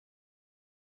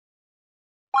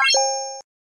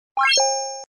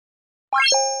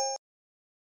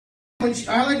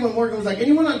I like when Morgan was like,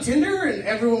 anyone on Tinder? And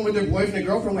everyone with their boyfriend and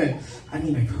girlfriend went, I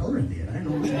mean, I've heard of it. I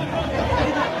don't know.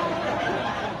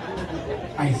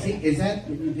 I think, is that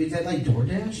like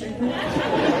DoorDash?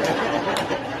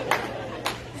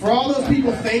 For all those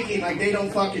people thinking like they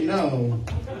don't fucking know,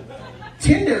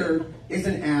 Tinder is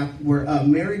an app where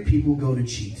married people go to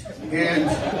cheat. And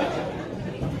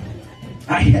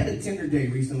I had a Tinder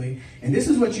date recently, and this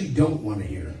is what you don't want to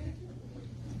hear.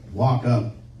 Walk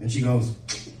up, and she goes,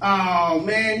 oh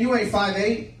man, you ain't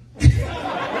 5'8".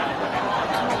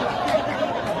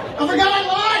 I forgot I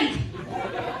lied!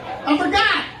 I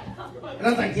forgot! And I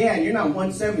was like, yeah, and you're not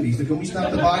 170, so can we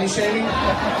stop the body shaming?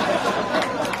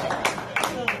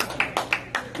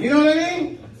 You know what I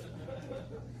mean?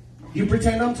 You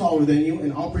pretend I'm taller than you,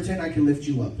 and I'll pretend I can lift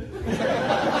you up.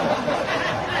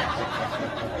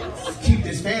 Keep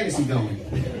this fantasy going.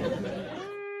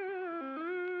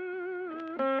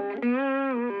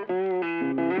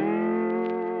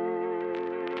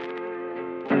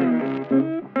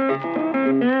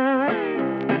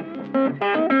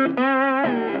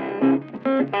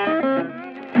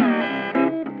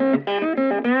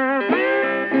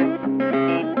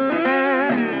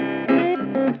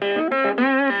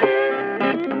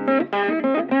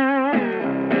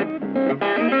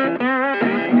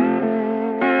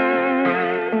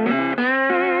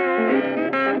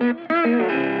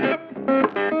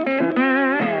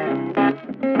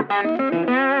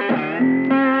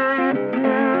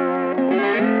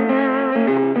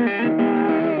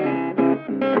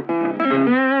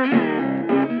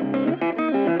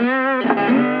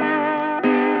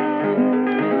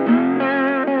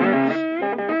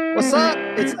 What's up?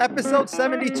 It's episode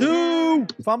 72,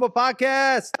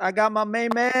 Podcast. I got my main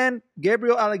man,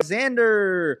 Gabriel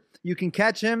Alexander. You can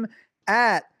catch him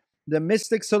at the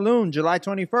Mystic Saloon, July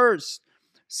 21st.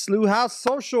 Slew House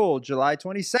Social, July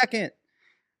 22nd.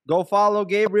 Go follow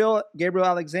Gabriel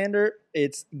Alexander.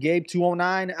 It's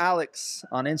Gabe209 Alex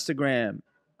on Instagram.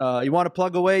 You want to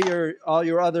plug away all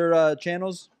your other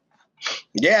channels?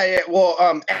 Yeah. Well,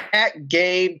 at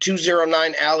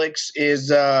Gabe209 Alex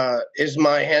is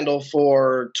my handle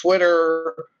for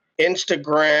Twitter,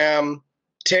 Instagram,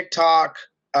 TikTok.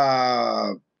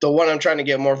 The one I'm trying to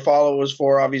get more followers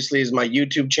for, obviously, is my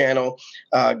YouTube channel,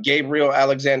 Gabriel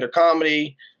Alexander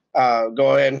Comedy.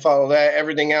 Go ahead and follow that.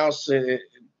 Everything else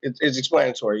is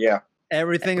explanatory. Yeah.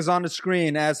 Everything is on the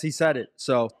screen as he said it,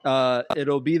 so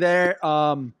it'll be there.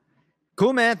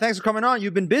 Cool, man. Thanks for coming on.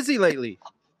 You've been busy lately.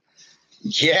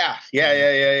 Yeah.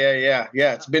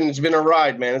 It's been a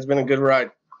ride, man. It's been a good ride.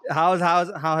 How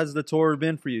has the tour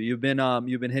been for you? You've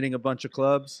been hitting a bunch of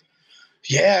clubs.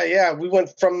 Yeah. We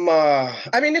went from.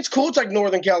 It's cool. It's like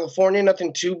Northern California,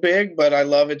 nothing too big, but I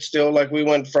love it still. Like we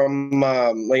went from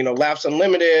Laughs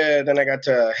Unlimited, then I got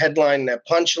to headline at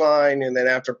Punchline, and then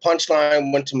after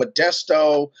Punchline went to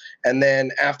Modesto, and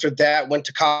then after that went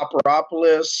to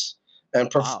Copperopolis and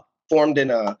performed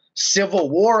in a Civil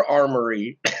War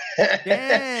armory.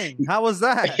 Dang, how was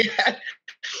that? Yeah.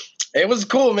 It was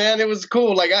cool, man. It was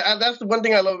cool. Like that's the one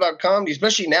thing I love about comedy,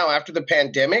 especially now after the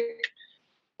pandemic.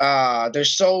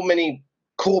 There's so many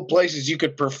cool places you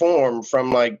could perform,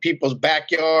 from like people's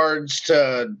backyards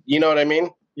to, you know what I mean?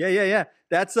 Yeah.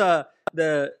 That's I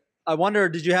wonder,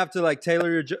 did you have to like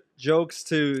tailor your jokes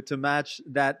to match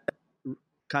that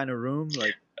kind of room?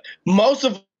 Like most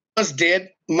of us did.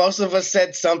 Most of us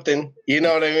said something, you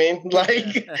know what I mean?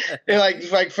 Like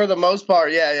for the most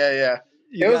part, yeah.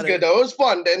 It was good though. It was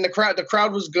fun, and the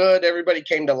crowd was good. Everybody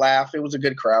came to laugh. It was a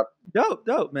good crowd.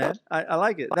 Dope, man. I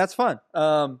like it. That's fun.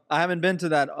 I haven't been to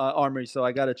that armory, so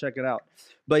I got to check it out.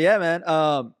 But yeah, man.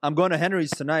 I'm going to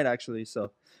Henry's tonight, actually.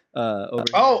 So. Over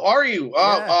here. Are you?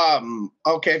 Yeah.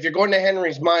 Okay. If you're going to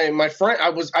Henry's, my friend,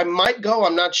 I might go.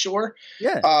 I'm not sure.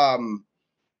 Yeah.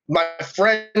 My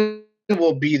friend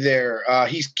will be there.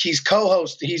 He's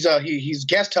co-host. He's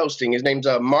guest hosting. His name's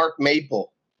Mark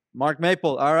Maple. Mark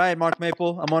Maple. All right, Mark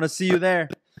Maple. I'm gonna see you there.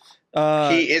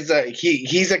 He's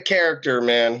a character,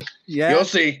 man. Yeah, you'll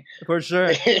see for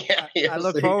sure. Yeah, I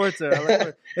look forward to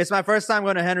it. It's my first time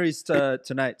going to Henry's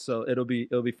tonight, so it'll be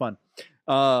fun.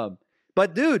 But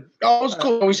dude, it's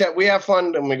cool. We have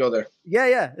fun and we go there.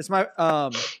 Yeah. It's my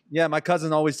my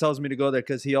cousin always tells me to go there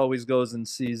because he always goes and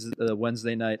sees the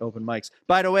Wednesday night open mics.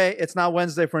 By the way, it's not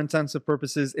Wednesday for intensive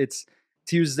purposes. It's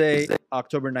Tuesday,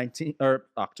 October 19th, or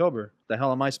October. The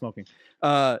hell am I smoking?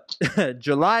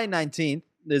 July 19th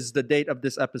is the date of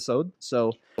this episode.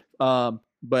 So,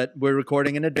 but we're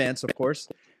recording in advance, of course.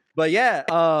 But yeah,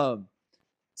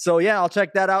 so yeah, I'll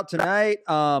check that out tonight.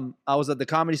 I was at the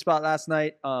Comedy Spot last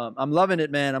night. I'm loving it,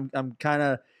 man. I'm kind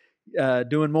of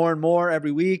doing more and more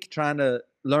every week, trying to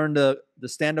learn the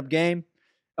stand-up game.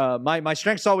 My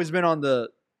strength's always been on the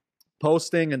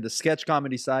posting and the sketch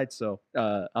comedy side. So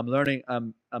I'm learning.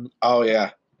 I'm Oh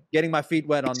yeah. getting my feet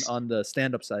wet on the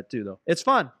stand-up side too, though. It's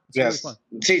fun. It's really fun.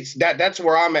 See, that's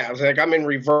where I'm at. Like I'm in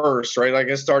reverse, right? Like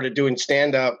I started doing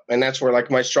stand-up, and that's where like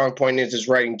my strong point is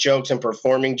writing jokes and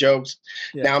performing jokes.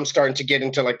 Yeah. Now I'm starting to get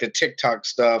into like the TikTok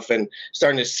stuff and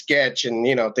starting to sketch and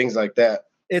things like that.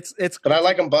 But I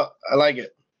like them, but I like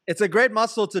it. It's a great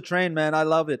muscle to train, man. I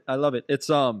love it. It's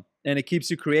and it keeps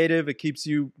you creative. It keeps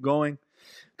you going,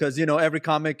 because every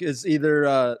comic is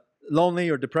either lonely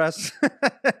or depressed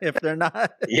if they're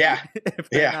not. Yeah.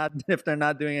 If they're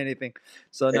not doing anything.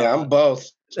 So no, yeah, I'm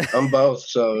both.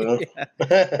 So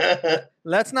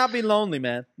let's not be lonely,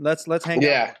 man. Let's hang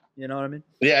out. You know what I mean?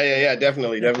 Yeah.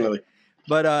 Definitely.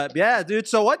 But yeah, dude.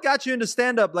 So what got you into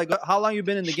stand up? Like, how long you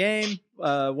been in the game?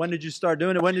 When did you start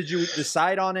doing it? When did you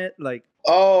decide on it? Like,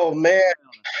 oh man,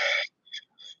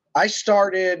 I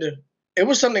started. It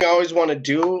was something I always want to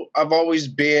do. I've always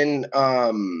been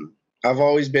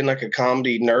like a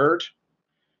comedy nerd.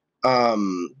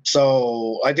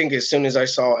 So I think as soon as I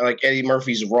saw like Eddie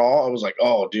Murphy's Raw, I was like,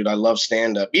 oh dude, I love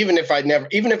stand up. Even if I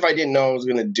didn't know I was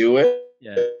going to do it.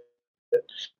 Yeah.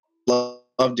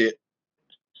 Loved it.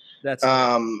 That's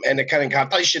and it kind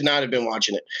of I should not have been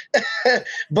watching it.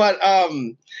 But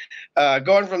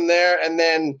going from there, and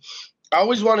then I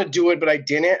always want to do it, but I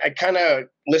didn't. I kind of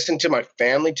listened to my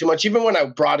family too much. Even when I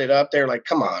brought it up, they're like,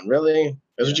 come on, really?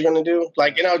 That's what you're going to do?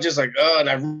 Like, just like, and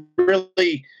I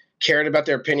really cared about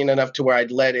their opinion enough to where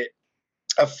I'd let it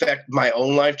affect my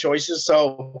own life choices.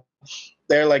 So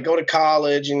they're like, go to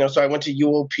college, so I went to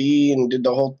UOP and did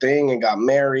the whole thing and got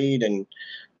married and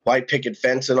white picket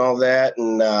fence and all that.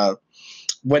 And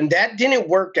when that didn't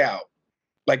work out,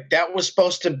 like that was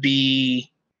supposed to be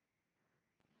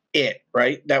it,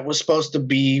 right? That was supposed to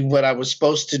be what I was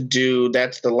supposed to do.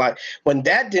 That's the life. When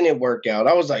that didn't work out,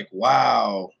 I was like,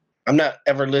 wow, I'm not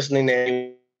ever listening to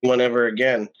anyone ever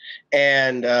again.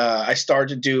 And I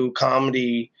started to do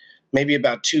comedy maybe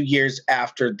about 2 years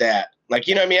after that. Like,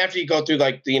 after you go through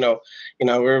like,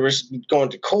 we're going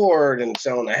to court and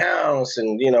selling a house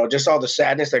and, just all the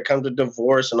sadness that comes with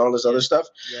divorce and all this other stuff.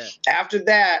 Yeah. After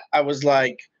that, I was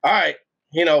like, all right,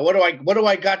 what do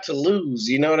I got to lose?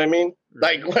 You know what I mean?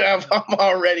 Right. Like I'm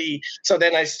already. So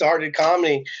then I started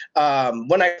comedy.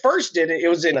 When I first did it, it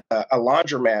was in a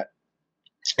laundromat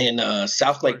in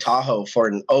South Lake Tahoe for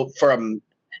a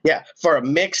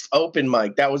mixed open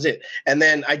mic. That was it. And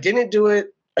then I didn't do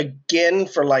it again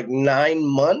for like 9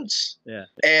 months. Yeah.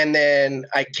 And then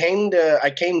I came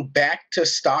back to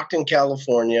Stockton,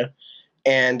 California,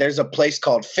 and there's a place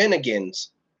called Finnegan's.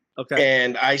 Okay.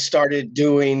 And I started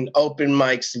doing open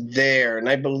mics there. And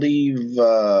I believe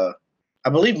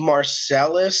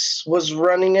Marcellus was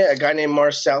running it, a guy named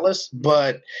Marcellus,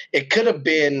 but it could have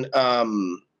been I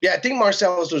think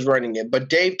Marcellus was running it, but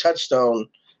Dave Touchstone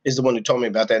is the one who told me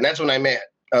about that. And that's when I met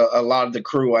a lot of the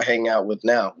crew I hang out with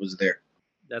now was there.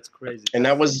 That's crazy. And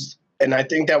I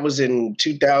think that was in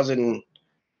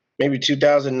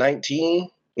 2019,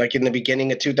 like in the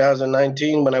beginning of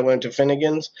 2019 when I went to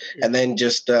Finnegan's, and then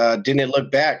just didn't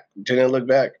look back.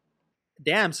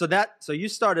 Damn. So you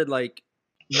started like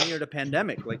near the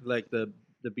pandemic, like the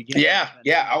beginning.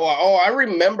 Yeah. Oh, I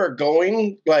remember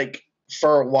going like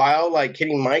for a while, like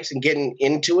hitting mics and getting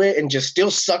into it and just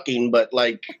still sucking, but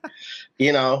like,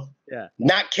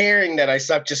 not caring that I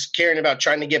suck, just caring about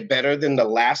trying to get better than the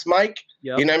last mic.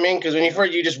 Yep. You know what I mean? Because when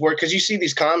you just work, because you see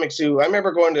these comics who, I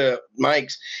remember going to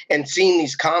mics and seeing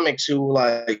these comics who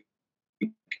like,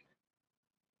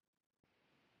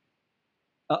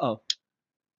 were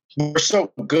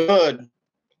so good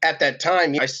at that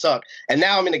time. I suck. And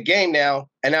now I'm in the game now.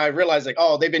 And now I realize like,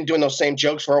 oh, they've been doing those same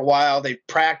jokes for a while. They've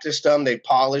practiced them. They've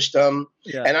polished them.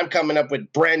 Yeah. And I'm coming up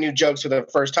with brand new jokes for the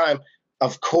first time.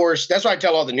 Of course, that's why I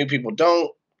tell all the new people,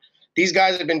 these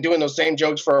guys have been doing those same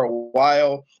jokes for a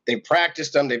while. They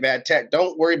practiced them. They've had tech.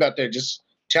 Don't worry about that. Just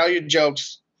tell your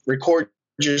jokes, record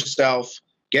yourself,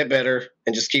 get better,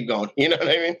 and just keep going. You know what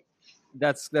I mean?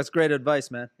 That's great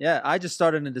advice, man. Yeah, I just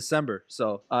started in December.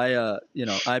 So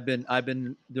I've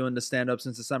been doing the stand up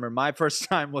since December. My first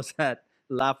time was at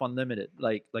Laugh Unlimited,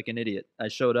 like an idiot. I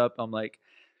showed up. I'm like,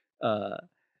 okay.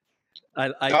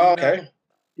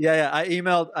 Yeah. I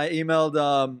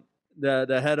emailed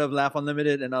the head of Laugh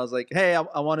Unlimited, and I was like, hey,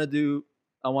 I want to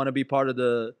be part of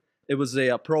it was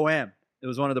a pro-am. It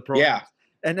was one of the pro-ams. Yeah.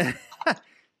 And then,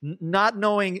 not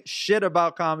knowing shit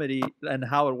about comedy and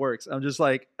how it works, I'm just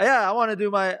like, yeah, I want to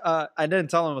do my, I didn't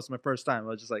tell them it was my first time. I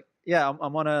was just like, yeah, I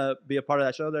want to be a part of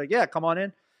that show. They're like, yeah, come on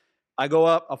in. I go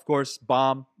up, of course,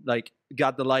 bomb, like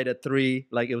got the light at 3,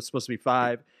 like it was supposed to be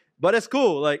 5. But it's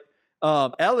cool. Like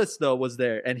Ellis though was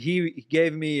there, and he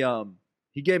gave me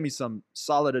some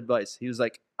solid advice. He was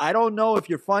like, I don't know if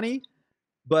you're funny,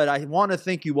 but I want to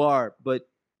think you are. But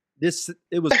it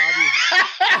was obvious.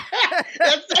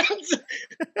 that sounds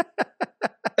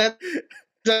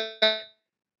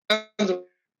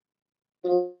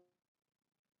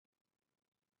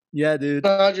Yeah, dude.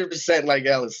 100% like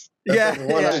Ellis.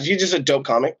 Yeah. He's just a dope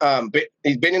comic. But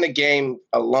he's been in the game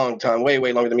a long time, way,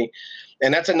 way longer than me.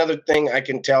 And that's another thing I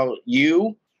can tell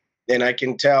you, and I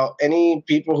can tell any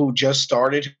people who just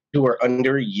started who are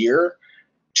under a year.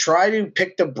 Try to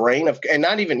pick the brain of, and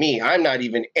not even me. I'm not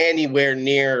even anywhere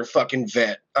near fucking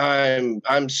vet. I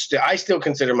still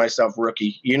consider myself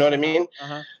rookie. You know what I mean?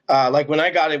 Like when I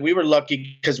got it, we were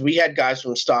lucky because we had guys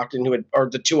from Stockton or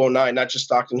the 209, not just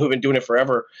Stockton, who've been doing it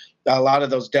forever. A lot of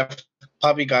those deaf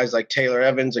puppy guys like Taylor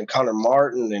Evans and Connor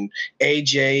Martin and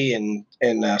AJ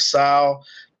and Sal.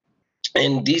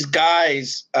 And these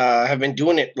guys have been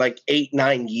doing it like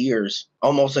 8-9 years,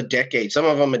 almost a decade. Some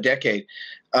of them a decade.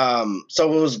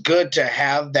 So it was good to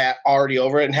have that already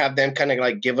over it and have them kind of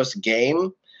like give us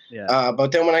game. Yeah.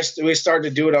 But then when we started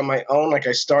to do it on my own, like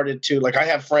I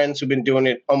have friends who've been doing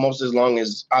it almost as long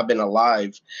as I've been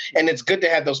alive. And it's good to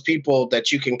have those people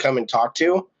that you can come and talk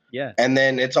to. Yeah. And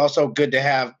then it's also good to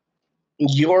have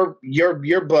your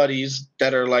buddies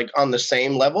that are like on the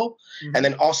same level. Mm-hmm. And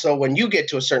then also when you get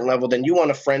to a certain level, then you want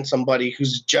to friend somebody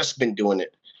who's just been doing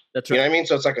it. That's right. You know what I mean?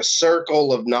 So it's like a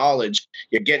circle of knowledge.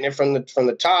 You're getting it from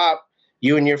the top.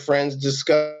 You and your friends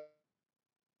discuss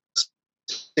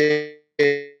it,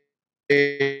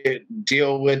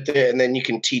 deal with it, and then you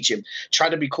can teach it. Try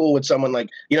to be cool with someone like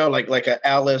a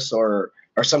Alice or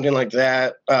something like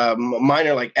that. Mine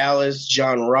are like Alice,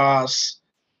 John Ross,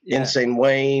 Insane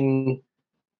Wayne,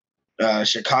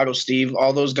 Chicago Steve.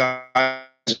 All those guys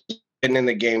been in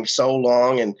the game so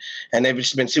long, and they've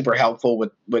just been super helpful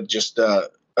with just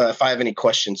if I have any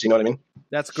questions, you know what I mean?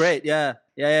 That's great. Yeah.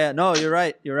 No, you're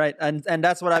right. And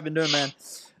that's what I've been doing, man.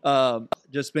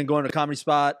 Just been going to Comedy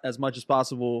Spot as much as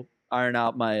possible, iron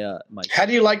out my my. How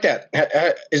do you like that?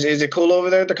 Is it cool over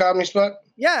there at the Comedy Spot?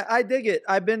 Yeah, I dig it.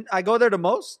 I go there the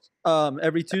most.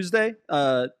 Every Tuesday.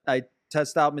 I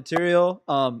test out material.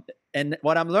 And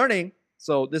what I'm learning.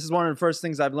 So this is one of the first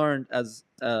things I've learned as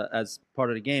part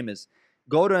of the game is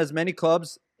go to as many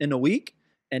clubs in a week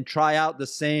and try out the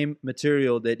same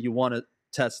material that you want to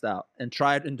test out and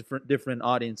try it in different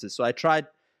audiences. So I tried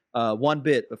one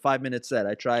bit, a 5-minute set.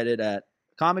 I tried it at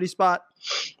Comedy Spot.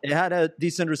 It had a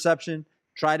decent reception.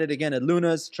 Tried it again at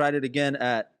Luna's. Tried it again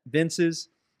at Vince's.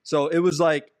 So it was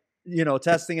like,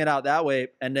 testing it out that way.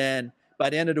 And then by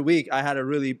the end of the week, I had a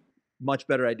really much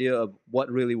better idea of what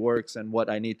really works and what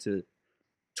I need to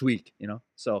tweak,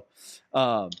 So,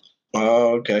 oh,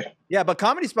 okay. Yeah, but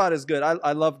Comedy Spot is good.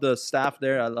 I love the staff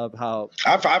there. I love how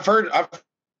I've heard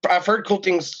cool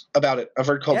things about it. I've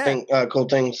heard cool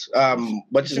things.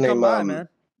 What's his name? By, man.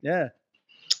 Yeah.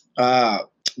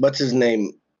 What's his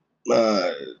name?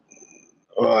 I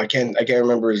can't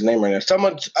remember his name right now.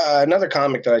 Another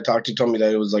comic that I talked to told me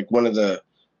that it was like one of the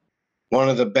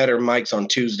better mics on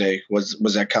Tuesday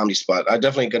was at Comedy Spot. I'm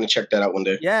definitely going to check that out one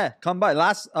day. Yeah, come by.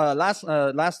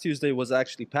 Last Tuesday was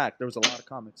actually packed. There was a lot of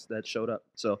comics that showed up.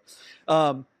 So,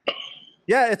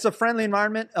 yeah, it's a friendly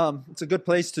environment. It's a good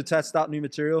place to test out new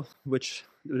material, which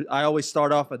I always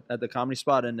start off at the Comedy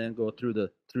Spot and then go through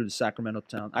the Sacramento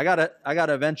town. I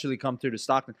gotta eventually come through to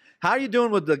Stockton. How are you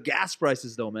doing with the gas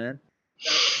prices though, man?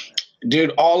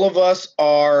 Dude, all of us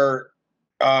are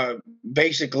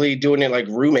basically doing it like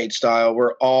roommate style.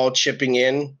 We're all chipping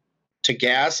in to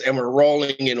gas and we're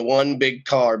rolling in one big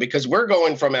car because we're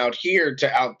going from out here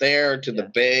to out there to the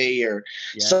Bay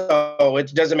so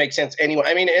it doesn't make sense anyway.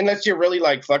 I mean, unless you're really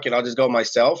like, fuck it, I'll just go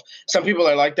myself. Some people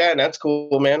are like that and that's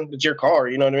cool, man. It's your car,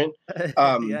 you know what I mean?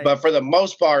 But for the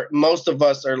most part, most of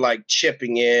us are like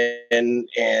chipping in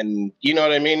and you know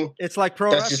what I mean? It's like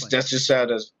pro wrestling. That's just how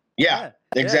it is. Yeah.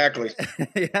 Exactly.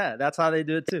 Yeah, that's how they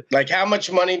do it too. Like how much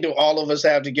money do all of us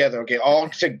have together? Okay, all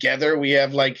together we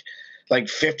have like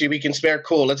 50 we can spare.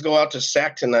 Cool, let's go out to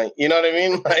Sac tonight. You know what I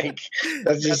mean? Like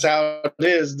that's just how it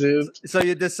is, dude. So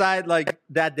you decide like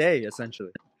that day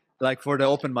essentially. Like for the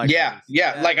open mic. Yeah.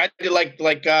 Like I did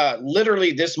like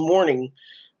literally this morning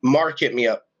Mark hit me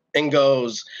up and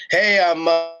goes, "Hey, I'm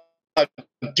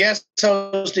guest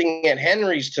hosting at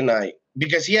Henry's tonight."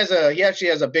 Because he actually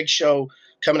has a big show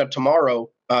coming up tomorrow.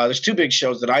 There's 2 big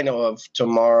shows that I know of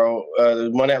tomorrow.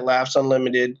 One at Laughs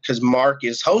Unlimited, because Mark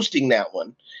is hosting that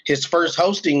one. His first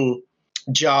hosting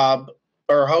job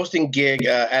or hosting gig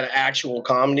at an actual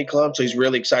comedy club. So he's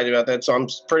really excited about that. So I'm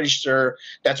pretty sure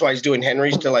that's why he's doing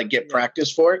Henry's to like get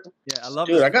practice for it. Yeah, I love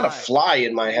Dude, this I got a fly. fly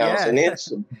in my house and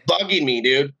it's bugging me,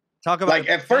 dude. Talk about like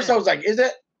at first I was like, is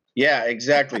it? Yeah,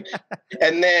 exactly.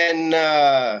 and then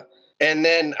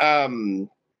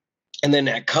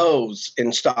at Coe's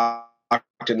in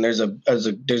Stockton, there's a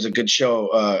good show.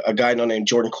 A guy named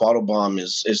Jordan Quattlebaum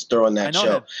is throwing that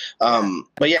show.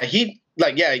 But yeah, he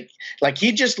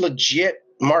just legit.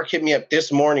 Mark hit me up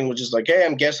this morning, which is like, hey,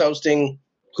 I'm guest hosting.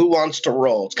 Who wants to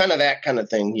roll? It's kind of that kind of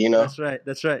thing, you know.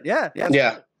 That's right. Yeah.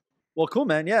 Yeah. Well, cool,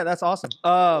 man. Yeah, that's awesome.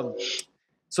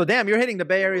 So damn, you're hitting the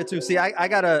Bay Area too. See, I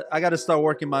gotta start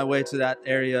working my way to that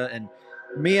area. And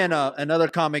me and another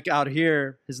comic out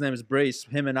here, his name is Brace.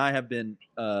 Him and I have been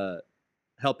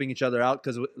helping each other out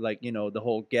because, like, you know, the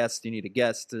whole guest, you need a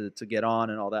guest to get on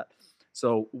and all that.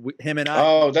 So him and I.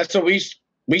 Oh, that's what we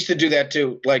used to do that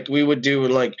too. Like we would do,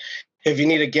 like, if you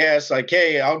need a guest, like,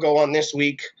 hey, I'll go on this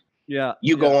week. Yeah.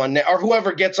 You go on, or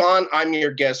whoever gets on, I'm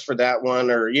your guest for that one,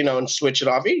 or, you know, and switch it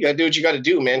off. You got to do what you got to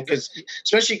do, man, because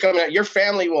especially coming out, your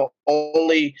family will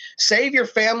only save your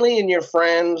family and your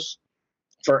friends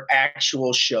for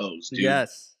actual shows, dude.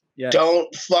 Yes.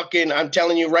 Don't fucking, I'm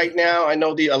telling you right now, I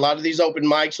know a lot of these open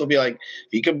mics will be like,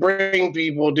 you could bring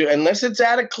people, unless it's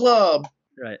at a club.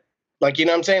 Right. Like, you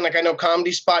know what I'm saying? Like, I know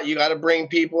Comedy Spot, you got to bring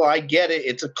people. I get it.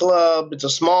 It's a club. It's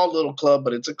a small little club,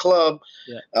 but it's a club.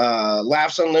 Yeah.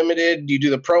 Laughs Unlimited. You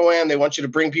do the Pro-Am. They want you to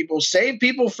bring people. Save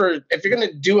people for, if you're going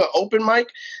to do an open mic,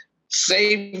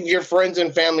 save your friends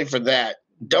and family for that.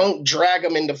 Don't drag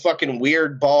them into fucking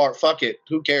weird bar. Fuck it.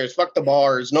 Who cares? Fuck the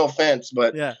bars. No offense,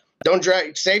 but don't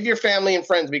save your family and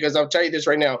friends, because I'll tell you this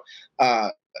right now.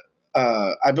 I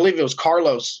believe it was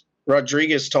Carlos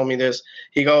Rodriguez told me this.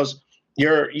 He goes,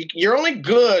 You're only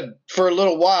good for a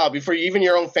little while before even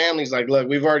your own family's like, look,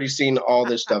 we've already seen all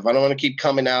this stuff. I don't want to keep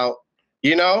coming out,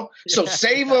 you know? So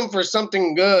save them for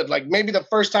something good. Like maybe the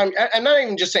first time, and not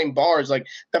even just saying bars, like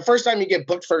the first time you get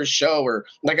booked for a show, or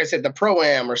like I said, the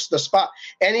Pro-Am or the Spot,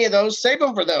 any of those, save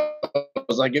them for those.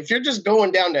 Like if you're just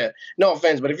going down to, no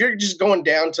offense, but if you're just going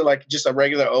down to like just a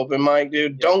regular open mic,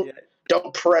 dude, don't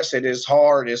press it as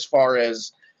hard as far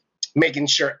as making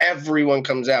sure everyone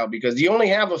comes out, because they only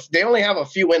have a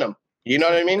few in them. You know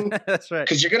what I mean? That's right.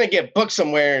 Because you're gonna get booked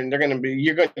somewhere, and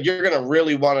you're gonna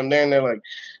really want them there, and they're like,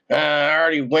 I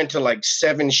already went to like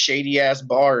 7 shady ass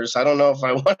bars. I don't know if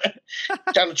I want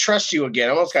to trust you again.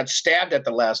 I almost got stabbed at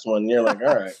the last one. And you're like,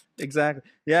 all right. Exactly.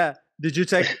 Yeah. Did you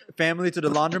take family to the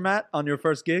laundromat on your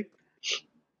first gig?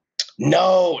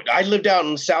 No, I lived out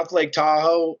in South Lake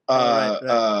Tahoe.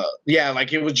 Right. Yeah,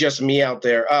 like it was just me out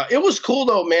there. It was cool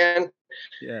though, man.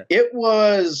 Yeah. It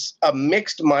was a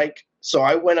mixed mic. So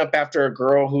I went up after a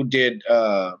girl who did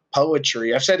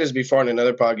poetry. I've said this before in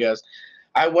another podcast.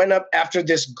 I went up after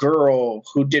this girl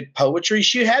who did poetry.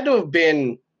 She had to have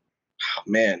been,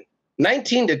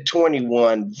 19 to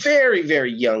 21. Very,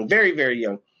 very young. Very, very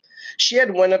young. She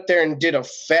had went up there and did a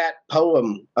fat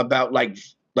poem about like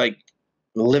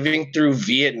living through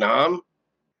Vietnam.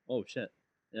 Oh shit.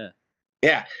 Yeah.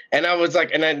 Yeah. And I was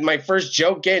like, my first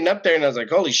joke getting up there, and I was like,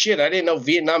 holy shit, I didn't know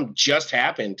Vietnam just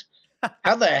happened.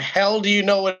 How the hell do you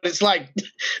know what it's like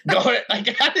going?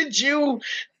 Like, how did you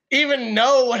even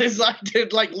know what it's like to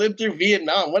like live through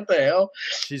Vietnam? What the hell?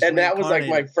 And that was like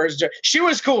my first joke. She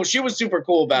was cool. She was super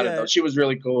cool about it though. She was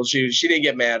really cool. She didn't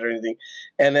get mad or anything.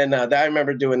 And then I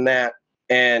remember doing that.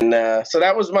 And so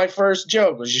that was my first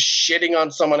joke, was just shitting on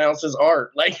someone else's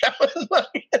art. Like that was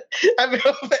like, I mean,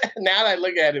 now that I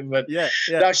look at it, but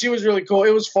no, she was really cool.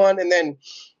 It was fun. And then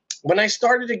when I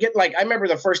started to get like, I remember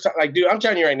the first time, like, dude, I'm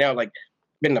telling you right now, like,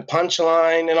 been the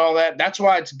Punchline and all that. That's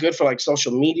why it's good for like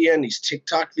social media and these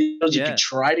TikTok videos. You can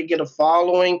try to get a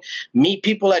following, meet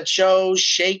people at shows,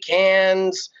 shake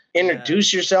hands,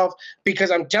 introduce yourself. Because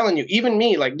I'm telling you, even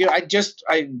me, like, dude,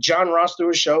 John Ross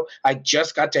threw a show. I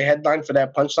just got to headline for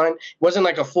that Punchline. It wasn't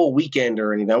like a full weekend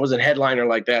or anything. I wasn't a headliner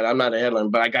like that. I'm not a headliner,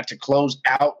 but I got to close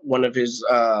out one of his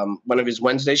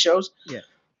Wednesday shows.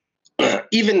 Yeah.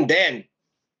 Even then,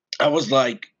 I was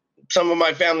like, some of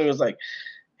my family was like,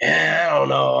 I don't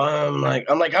know.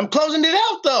 I'm closing it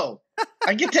out though.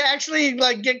 I get to actually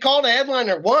like get called a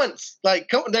headliner once.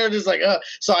 Like they're just like,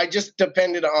 so I just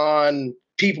depended on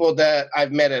people that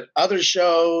I've met at other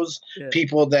shows,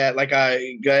 people that like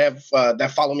I have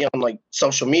that follow me on like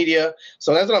social media.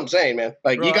 So that's what I'm saying, man.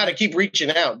 Like, bro, you got to keep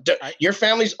reaching out. Your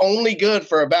family's only good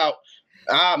for about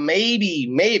maybe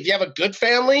if you have a good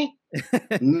family.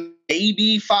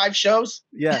 Maybe 5 shows.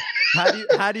 Yeah.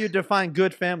 How do you define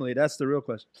good family? That's the real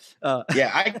question.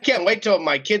 Yeah, I can't wait till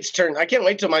my kids turn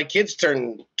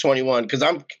 21, because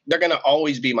they're gonna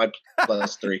always be my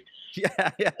 +3.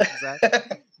 Yeah,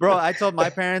 exactly. Bro, I told my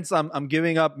parents I'm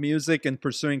giving up music and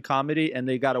pursuing comedy, and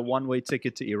they got a one-way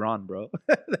ticket to Iran, bro.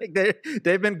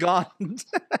 They've been gone.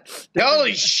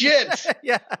 Holy shit!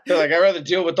 Yeah, They're like, I'd rather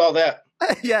deal with all that.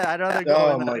 yeah. I'd rather go.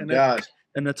 Oh my god.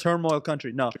 In a turmoil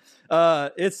country. No,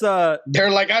 it's They're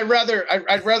like, I'd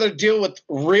rather deal with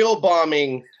real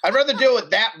bombing. I'd rather deal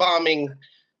with that bombing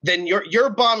than your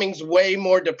bombing's way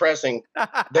more depressing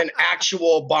than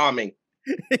actual bombing.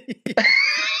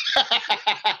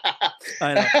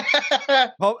 I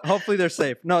know. Hopefully they're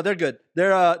safe. No, they're good.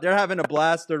 They're having a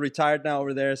blast. They're retired now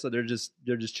over there, so they're just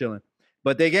chilling.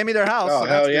 But they gave me their house. Oh, so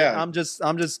hell that's yeah. good.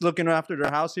 I'm just looking after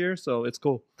their house here, so it's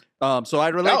cool. So I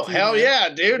relate. Oh, to you, hell man. yeah,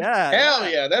 dude. Yeah, hell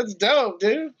yeah. That's dope,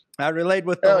 dude. I relate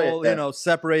with the Hell whole, yeah.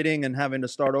 Separating and having to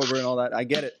start over and all that. I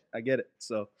get it.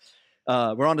 So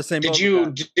we're on the same boat.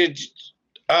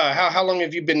 How long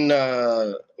have you been,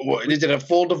 is it a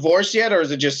full divorce yet, or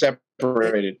is it just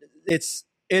separated?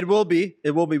 It will be.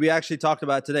 We actually talked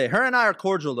about it today. Her and I are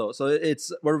cordial though. So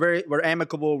we're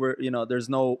amicable. There's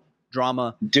no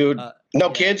drama. Dude,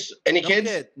 kids? Any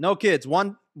kids? No kids.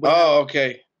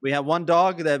 Okay. We have one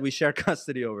dog that we share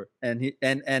custody over, and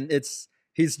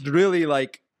he's really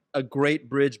like a great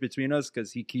bridge between us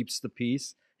because he keeps the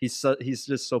peace. He's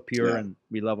just so pure, and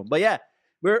we love him. But yeah,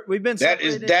 we've been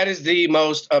separated. That is the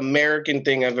most American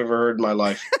thing I've ever heard in my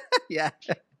life. Yeah,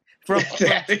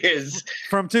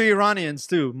 from two Iranians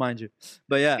too, mind you.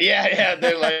 But yeah,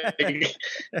 they're like,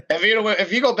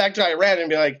 if you go back to Iran and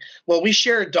be like, well, we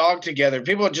share a dog together,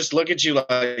 people would just look at you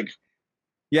like,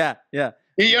 yeah.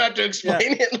 You have to explain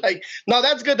it. Like, no,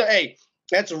 that's good. Hey,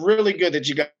 that's really good that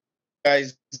you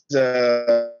guys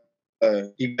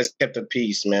kept the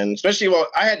peace, man. Especially,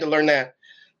 I had to learn that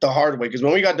the hard way because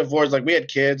when we got divorced, like we had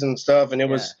kids and stuff, and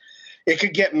it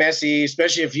could get messy,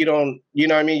 especially if you don't, you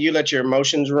know what I mean? You let your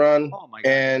emotions run. Oh my God.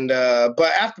 And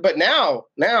but now,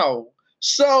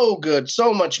 so good,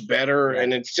 so much better,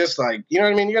 and it's just like, you know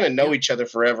what I mean? You're gonna know each other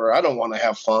forever. I don't want to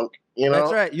have funk. You know?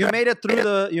 That's right. You made it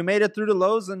through the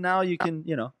lows, and now you can,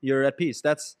 you're at peace.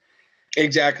 That's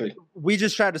exactly. We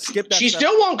just tried to skip that. She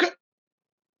still won't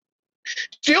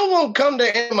come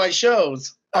to any of my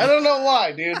shows. I don't know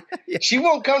why, dude. Yeah. She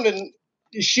won't come,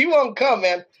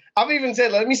 man. I've even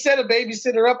said, let me set a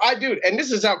babysitter up. I do. And this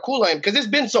is how cool I am because it's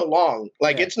been so long.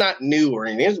 Like, it's not new or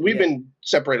anything. We've been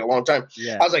separated a long time.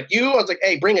 Yeah. I was like,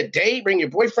 hey, bring a date, bring your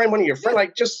boyfriend, one of your friends.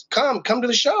 Like, just come to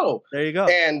the show. There you go.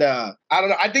 And I don't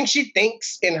know. I think she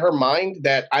thinks in her mind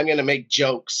that I'm going to make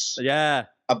jokes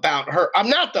about her. I'm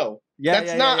not, though.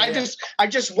 That's not. I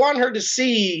just want her to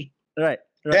see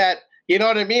that. You know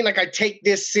what I mean? Like, I take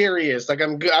this serious. Like,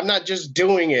 I'm good. I'm not just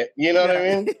doing it. You know what I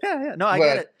mean? Yeah. No, I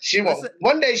get it. She won't.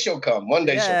 One day she'll come. One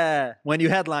day she'll come. When you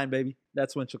headline, baby.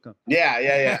 That's when she'll come.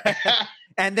 Yeah.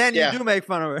 And then you do make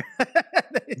fun of her.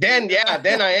 Then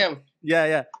I am.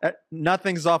 Yeah.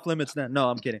 Nothing's off limits then. No,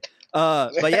 I'm kidding.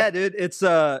 But yeah, dude, it's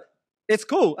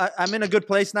cool. I'm in a good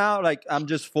place now. Like, I'm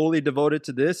just fully devoted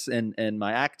to this and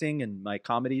my acting and my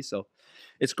comedy. So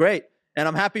it's great. And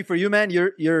I'm happy for you, man.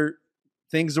 You're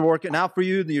things are working out for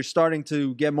you. You're starting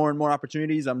to get more and more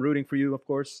opportunities. I'm rooting for you, of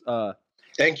course.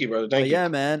 Thank you, brother. Thank you. Yeah,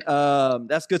 man.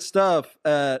 That's good stuff.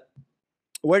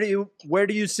 Where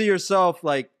do you see yourself?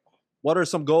 Like, what are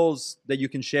some goals that you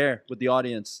can share with the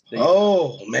audience?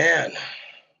 Oh, man.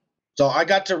 So I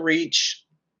got to reach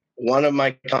one of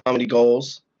my comedy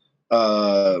goals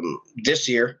this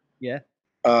year. Yeah.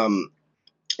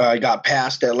 I got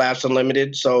passed at Laughs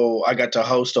Unlimited, so I got to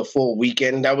host a full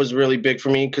weekend. That was really big for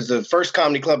me because the first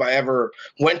comedy club I ever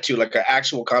went to, like an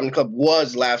actual comedy club,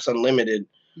 was Laughs Unlimited.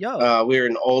 Yo. We were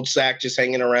in Old Sac just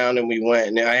hanging around, and we went,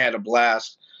 and I had a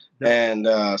blast. And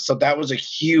so that was a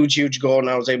huge goal, and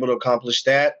I was able to accomplish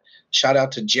that. Shout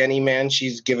out to Jenny, man.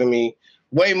 She's given me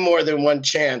way more than one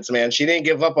chance, man. She didn't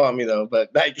give up on me, though. But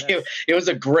it was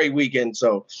a great weekend.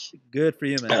 So good for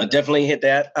you, man. Definitely hit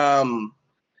that.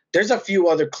 There's a few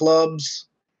other clubs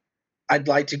I'd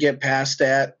like to get past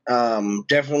at.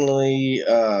 Definitely,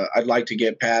 I'd like to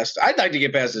get past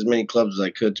as many clubs as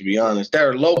I could, to be honest.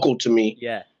 They're local to me.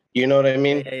 Yeah. You know what I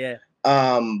mean? Yeah.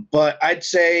 But I'd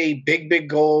say big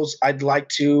goals. I'd like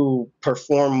to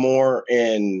perform more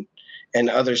in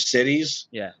other cities.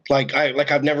 Yeah. Like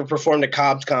I've never performed at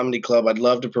Cobb's Comedy Club. I'd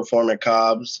love to perform at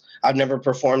Cobb's. I've never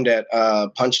performed at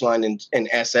Punchline in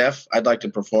SF. I'd like to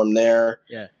perform there.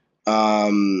 Yeah.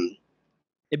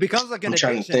 It becomes like an I'm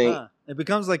trying to addiction, think. huh? It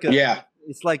becomes like a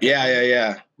It's like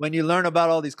when you learn about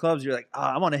all these clubs, you're like, oh,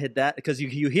 I want to hit that because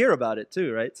you hear about it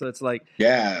too, right? So it's like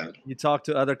you talk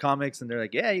to other comics and they're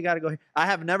like, yeah, you got to go here. I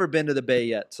have never been to the Bay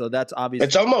yet, so that's obviously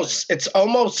it's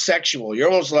almost sexual. You're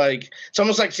almost like it's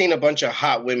almost like seeing a bunch of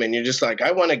hot women. You're just like,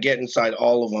 I want to get inside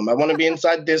all of them. I want to be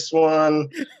inside this one.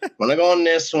 I want to go on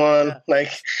this one. Yeah.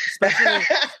 Like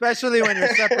especially when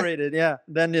you're separated. Yeah,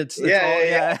 then it's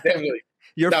definitely.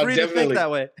 You're free to think that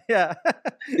way. Yeah.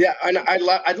 Yeah. And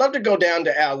I'd love to go down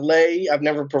to LA. I've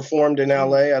never performed in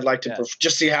LA. I'd like to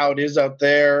just see how it is out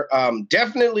there.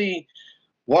 Definitely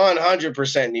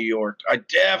 100% New York. I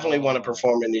definitely want to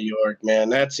perform in New York, man.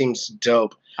 That seems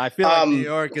dope. I feel like New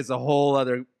York is a whole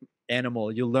other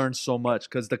animal. You learn so much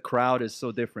because the crowd is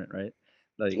so different, right?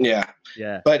 Like, yeah.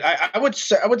 But I would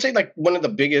say like one of the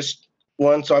biggest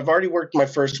ones. So I've already worked my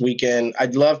first weekend.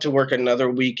 I'd love to work another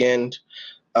weekend.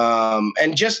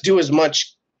 And just do as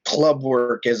much club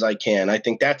work as I can. I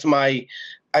think that's my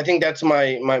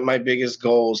biggest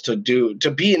goal is to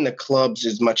be in the clubs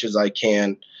as much as I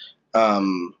can. I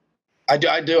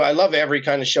love every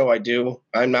kind of show I do.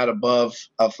 I'm not above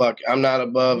I'm not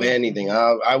above anything.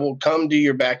 I will come to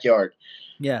your backyard.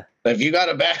 Yeah. If you got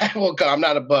a back, I will come. I'm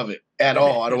not above it at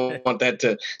all. I don't want that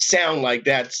to sound like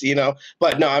that's,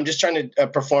 but no, I'm just trying to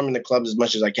perform in the clubs as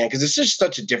much as I can. Cause it's just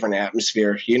such a different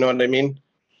atmosphere. You know what I mean?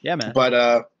 Yeah, man.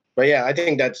 But yeah, I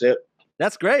think that's it.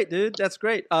 That's great, dude. That's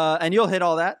great. And you'll hit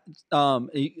all that.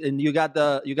 And you got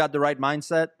the right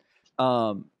mindset.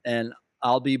 And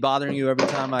I'll be bothering you every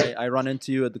time I run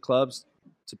into you at the clubs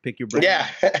to pick your brain. Yeah.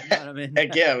 You know what I mean?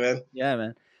 Heck yeah, man. Yeah,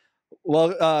 man.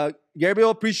 Well, Gabriel,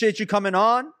 appreciate you coming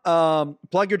on.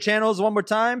 Plug your channels one more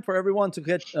time for everyone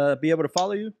to be able to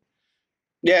follow you.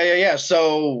 Yeah.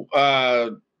 So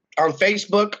on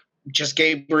Facebook, just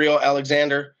Gabriel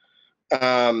Alexander.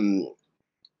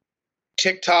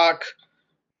 TikTok,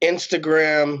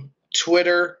 Instagram,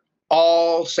 Twitter,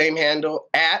 all same handle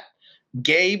at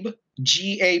Gabe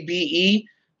GABE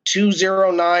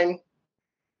 209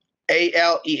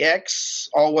 ALEX,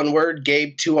 all one word,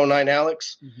 Gabe 209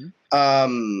 Alex.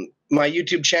 Mm-hmm. My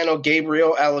YouTube channel,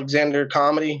 Gabriel Alexander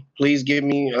Comedy. Please give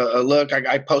me a look.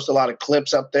 I post a lot of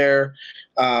clips up there.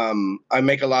 I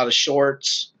make a lot of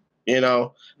shorts,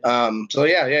 So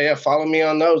yeah. Follow me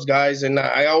on those, guys. And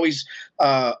I always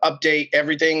update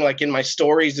everything. Like in my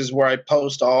stories is where I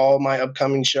post all my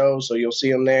upcoming shows. So you'll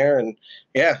see them there. And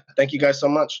yeah, thank you guys so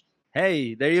much.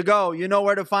 Hey, there you go. You know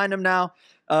where to find him now.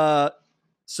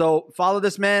 So follow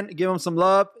this man. Give him some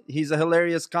love. He's a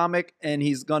hilarious comic, and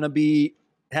he's going to be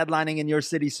headlining in your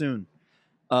city soon.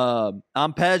 I'm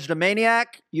Pej the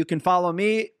Maniac. You can follow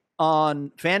me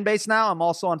on Fanbase now. I'm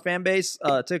also on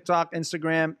Fanbase, TikTok,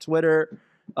 Instagram, Twitter,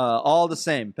 all the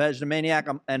same. Pej the Maniac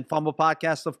and Fumble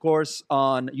Podcast, of course,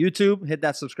 on YouTube. Hit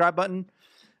that subscribe button.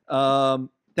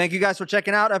 Thank you guys for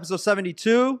checking out episode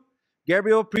 72.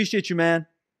 Gabriel, appreciate you, man.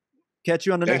 Catch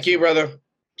you on the next one. Thank you, brother.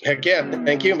 Heck yeah.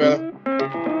 Thank you, brother.